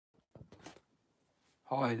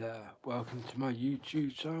Hi there, welcome to my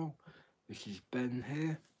YouTube channel. This is Ben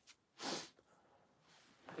here.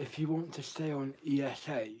 If you want to stay on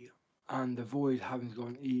ESA and avoid having to go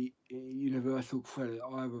on Universal Credit,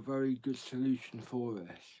 I have a very good solution for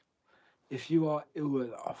this. If you are ill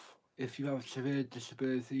enough, if you have severe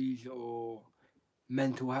disabilities or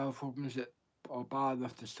mental health problems that are bad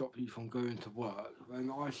enough to stop you from going to work,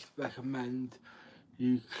 then I recommend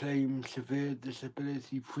you claim severe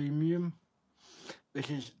disability premium. This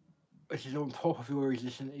is on top of your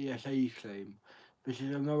existing ESA claim. This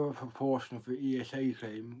is another proportion of the ESA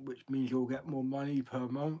claim, which means you'll get more money per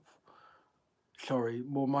month. Sorry,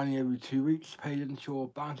 more money every 2 weeks paid into your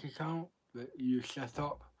bank account that you set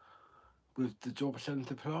up with the Job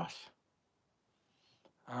Centre Plus.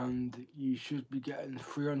 And you should be getting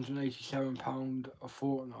 £387 a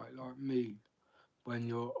fortnight, like me, when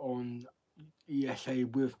you're on ESA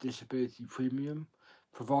with disability premium,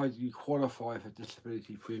 provided you qualify for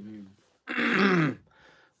disability premium.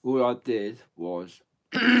 All I did was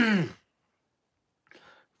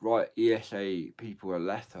write ESA people a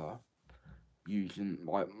letter using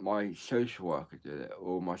my social worker did it,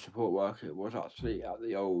 or my support worker. It was actually at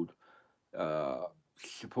the old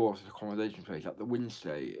supported accommodation place at the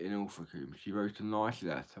Winstay in Ilfracombe. She wrote a nice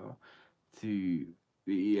letter to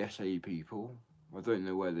the ESA people. I don't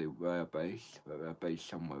know where they were based, but they're based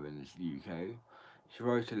somewhere in the UK. She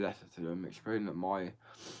wrote a letter to them explaining that my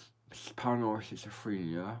paranoid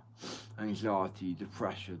schizophrenia, anxiety,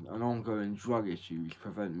 depression, and ongoing drug issues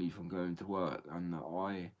prevent me from going to work, and that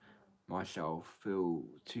I myself feel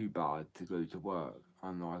too bad to go to work,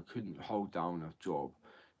 and I couldn't hold down a job.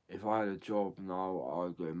 If I had a job now,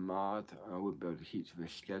 I'd go mad, and I wouldn't be able to keep to the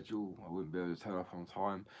schedule. I wouldn't be able to turn up on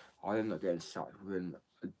time. I'd end up getting sacked within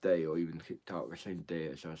a day, or even kicked out the same day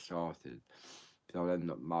as I started. So I'd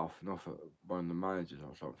end up mouthing off at one of the managers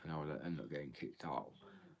or something. I would end up getting kicked out,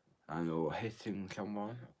 and or hitting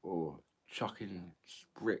someone, or chucking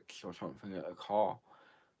bricks or something at a car,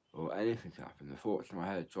 or anything can happen. The thoughts in my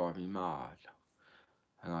head drive me mad,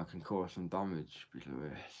 and I can cause some damage because of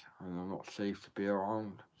this, and I'm not safe to be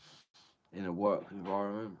around in a work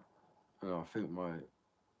environment, and I think my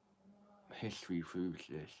history proves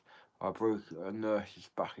this. I broke a nurse's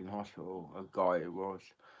back in hospital, a guy it was,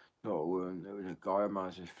 not a woman, it was a guy. I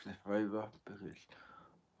managed to flip over because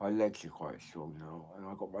my legs are quite strong now, and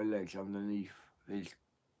I got my legs underneath his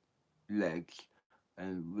legs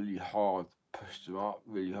and really hard, pushed him up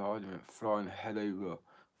really hard, and went flying head over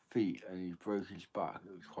feet, and he broke his back.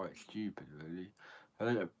 It was quite stupid, really. I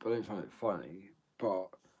don't find it funny, but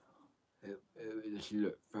it just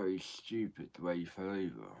looked very stupid the way he fell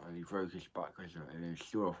over, and he broke his back, and he's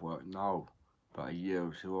still off work now, about a year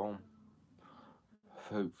or two on.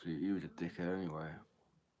 Hopefully, he was a dickhead anyway.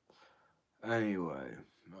 Anyway,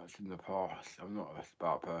 that's in the past. I'm not a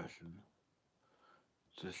bad person.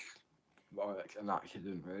 Just like an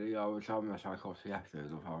accident, really. I was having a psychotic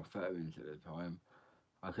episode of amphetamines at the time.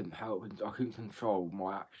 I couldn't help it. I couldn't control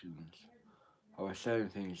my actions. I was saying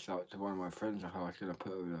things like to one of my friends, like I was going to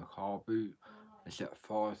put her in a car boot and set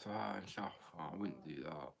fire to her and stuff. I wouldn't do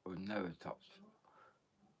that. I would never touch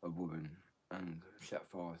a woman and set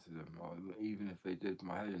fire to them. Even if they did,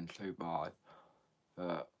 my head in so bad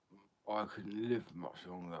that I couldn't live much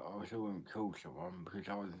longer. I still wouldn't kill someone because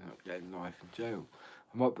I was not getting life in jail.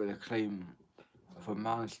 I might be able to claim for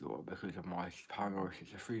manslaughter because of my paranoid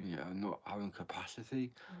schizophrenia and not having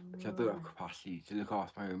capacity, because I don't have capacity to look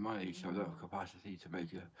after my own money, so I don't have capacity to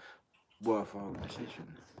make a worthwhile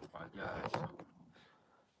decision, I guess.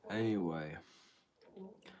 Anyway,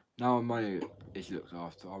 now my money is looked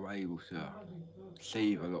after, I'm able to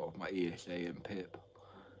save a lot of my ESA and PIP.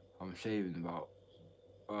 I'm saving about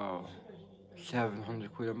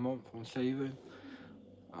 700 quid a month I'm saving,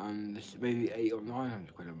 and this is maybe 800 or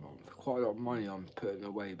 900 quid a month. Quite a lot of money I'm putting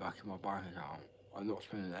away back in my bank account. I'm not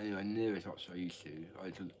spending anywhere near as much as I used to. I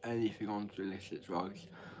don't do anything on illicit drugs.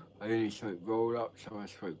 I only smoke roll ups, so I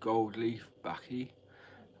smoke gold leaf, backy,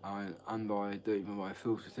 and I don't even buy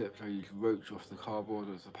filter tips. I use roach off the cardboard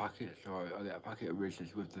of the packet, so I get a packet of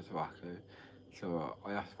Rizzlers with the tobacco. So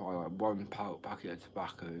I have to buy like one packet of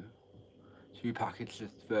tobacco, 2 packets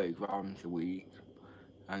of 30 grams a week,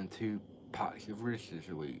 and 2 packs of Rizzlers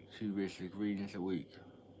a week, 2 Rizzler Greens a week,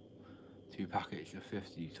 2 packets of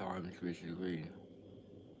 50 times Rizzler Green.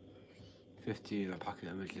 50 in a packet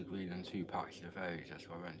of Rizzler Green and 2 packs of those, that's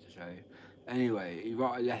what I meant to say. Anyway, you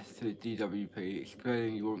write a letter to the DWP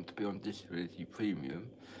explaining you want to be on disability premium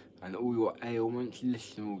and all your ailments,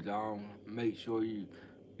 list them all down. Make sure you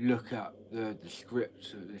look at the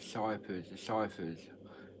scripts, the ciphers.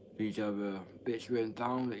 These are the bits written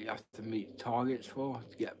down that you have to meet targets for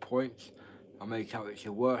to get points. I make out it's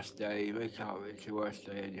your worst day, make out it's your worst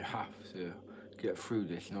day, and you have to get through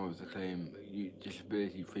this in order to claim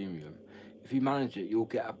disability premium. If you manage it, you'll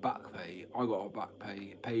get a back pay. I got a back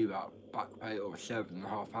pay of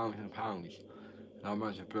 £7,500, and I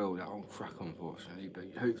managed to blow that on crack, unfortunately.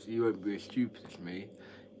 But hopefully, you won't be as stupid as me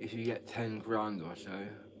if you get 10 grand or so.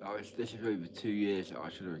 This is over 2 years that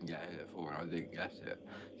I should have been getting it for, and I didn't get it.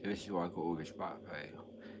 So this is why I got all this back pay.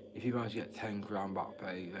 If you manage to get 10 grand back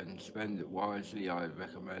pay, then spend it wisely. I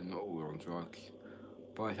recommend, not all on drugs.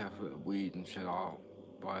 Buy yourself a bit of weed and chill out.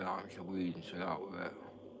 Buy an ounce of weed and chill out with it.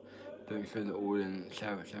 Don't spend it all in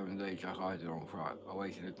seven days like I did on crack. I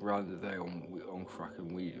wasted £1,000 a day on crack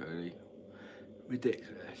and weed, really.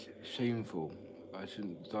 Ridiculous. Shameful. I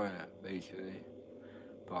shouldn't have done it, basically.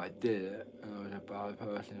 But I did it, and I was a bad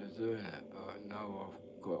person for doing it. But now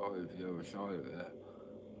I've got over the other side of it,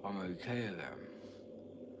 I'm okay with it.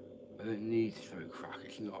 I don't need to smoke crack.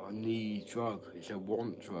 It's not a need drug. It's a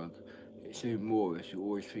want drug. It's so Morris. You're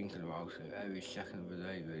always thinking about it every second of the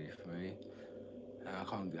day, really, for me. And I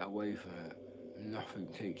can't get away from it. Nothing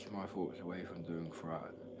takes my thoughts away from doing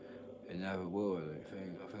crack. It never will, I don't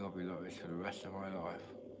think. I think I'll be like this for the rest of my life.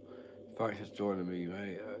 Thanks for joining me,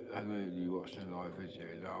 mate. I know you watching the live video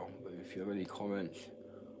now, but if you have any comments,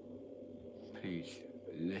 please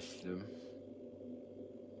list them.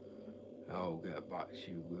 I'll get back to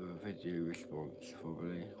you with a video response,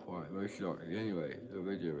 probably, quite most likely anyway, a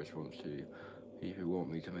video response to people who want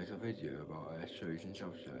me to make a video about a chosen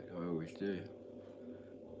subject. I always do.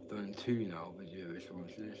 I've done 2 now video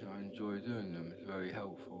responses and I enjoy doing them, it's very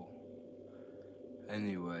helpful.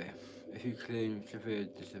 Anyway, if you claim severe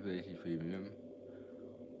disability premium,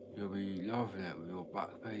 you'll be loving it with your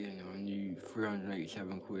back pay and your new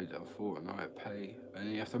 387 quid a fortnight pay, and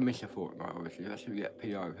then you have to miss a fortnight obviously, that's if you get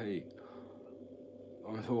PIP.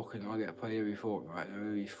 I'm talking, I get paid every fortnight, and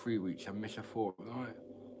every 3 weeks I miss a fortnight.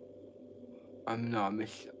 I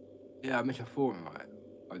miss a fortnight.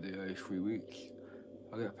 I do every 3 weeks.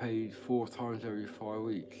 I get paid 4 times every 5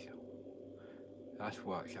 weeks. That's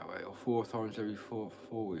works out right. Or 4 times every 4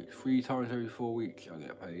 weeks. 3 times every 4 weeks I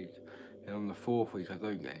get paid. And on the 4th week I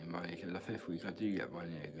don't get any money, so the 5th week I do get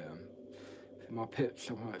money again. If my PIP's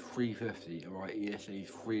something like 350 and my ESA's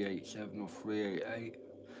 387 or 388,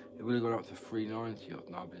 it would have gone up to 390 or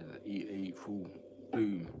now, but April,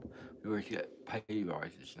 boom. We always get pay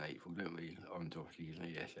rises in April, don't we? On top of using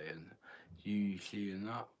ESA, and you seeing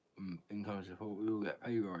that income support, we all get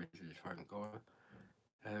pay rises, thank God.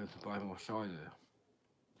 We can buy more cider.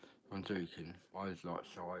 I'm joking. I just like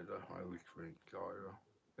cider. I always drink cider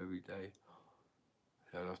every day.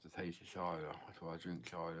 So I love the taste of cider. That's why I drink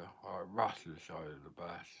cider. I like Rattler cider the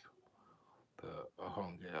best, but I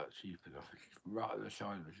can't get that cheap enough. Rattler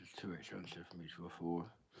cider is just too expensive for me to afford.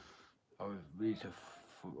 I would need to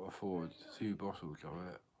afford 2 bottles of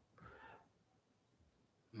it.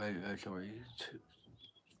 Maybe,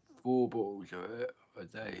 4 bottles of it a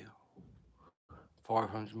day.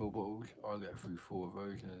 500ml bottles, I get through 4 of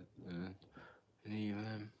those in an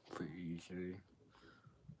evening pretty easily.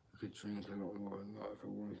 I could drink a lot more than that if I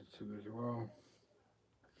wanted to as well.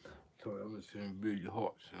 Sorry, I'm just feeling really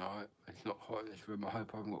hot tonight. It's not hot in this room. I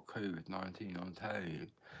hope I haven't got COVID-19, I'm telling you.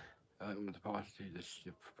 I don't want to pass to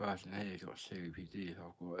the person here who's got COPD if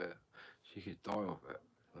I've got it. She could die of it.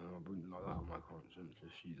 And I wouldn't like that on my conscience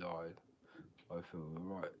if she died. I feel the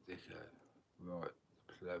right dickhead. Right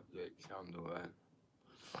pleb dick candle then.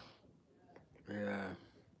 Yeah.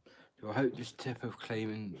 So I hope this tip of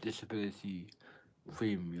claiming disability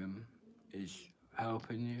premium is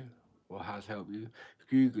helping you or has helped you.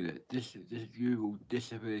 Google it. This Google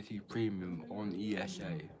disability premium on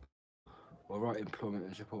ESA. Or write employment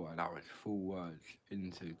and support allowance full words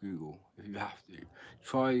into Google if you have to.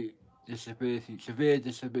 Try severe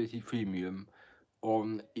disability premium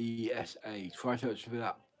on ESA. Try searching for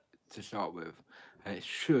that to start with, and it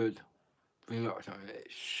should bring up something.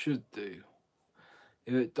 It should do.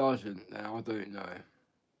 If it doesn't, then I don't know.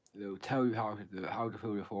 It'll tell you how to do it, how to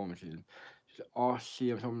fill the forms in. Just ask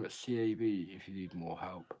someone at CAB if you need more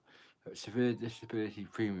help. But severe disability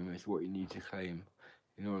premium is what you need to claim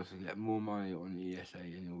in order to get more money on the ESA,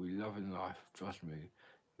 and you'll be loving life, trust me.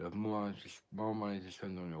 You'll have more money to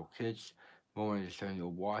spend on your kids, more money to spend on your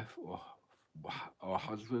wife or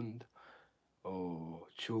husband or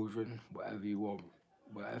children, whatever you want.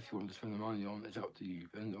 Whatever you want to spend the money on, it's up to you.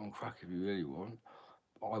 Spend it on crack if you really want.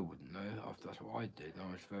 I wouldn't know. That's what I did.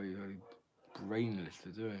 I was very, very brainless for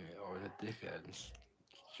doing it. I was a dickhead. And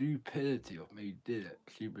stupidity of me did it.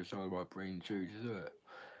 Stupid side of my brain chose to do it.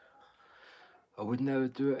 I would never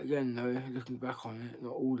do it again though, looking back on it,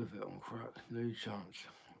 not all of it on crack, no chance.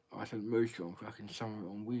 I spent most of it on crack and some of it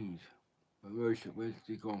on weed. But where's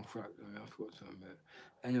the gone crack? I forgot something.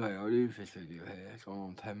 Anyway, I'll leave this video here. It's gone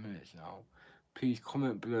on 10 minutes now. Please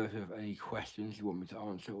comment below if you have any questions you want me to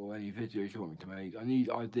answer or any videos you want me to make. I need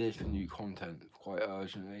ideas for new content quite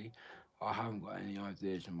urgently. I haven't got any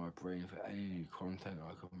ideas in my brain for any new content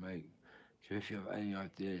I can make. So if you have any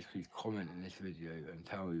ideas, please comment in this video and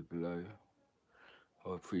tell me below.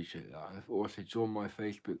 I appreciate that. And also join my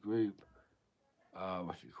Facebook group.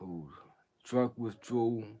 What's it called? Drug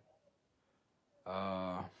withdrawal.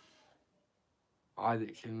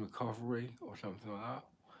 Addicts in recovery or something like that.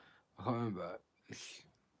 I can't remember. It's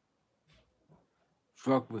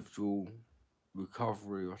drug withdrawal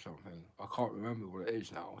recovery or something. I can't remember what it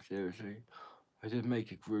is now, seriously. I did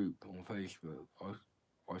make a group on Facebook.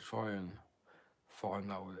 I'll try and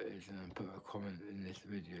find out what it is and then put a comment in this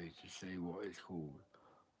video to say what it's called.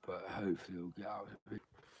 But hopefully it'll get out.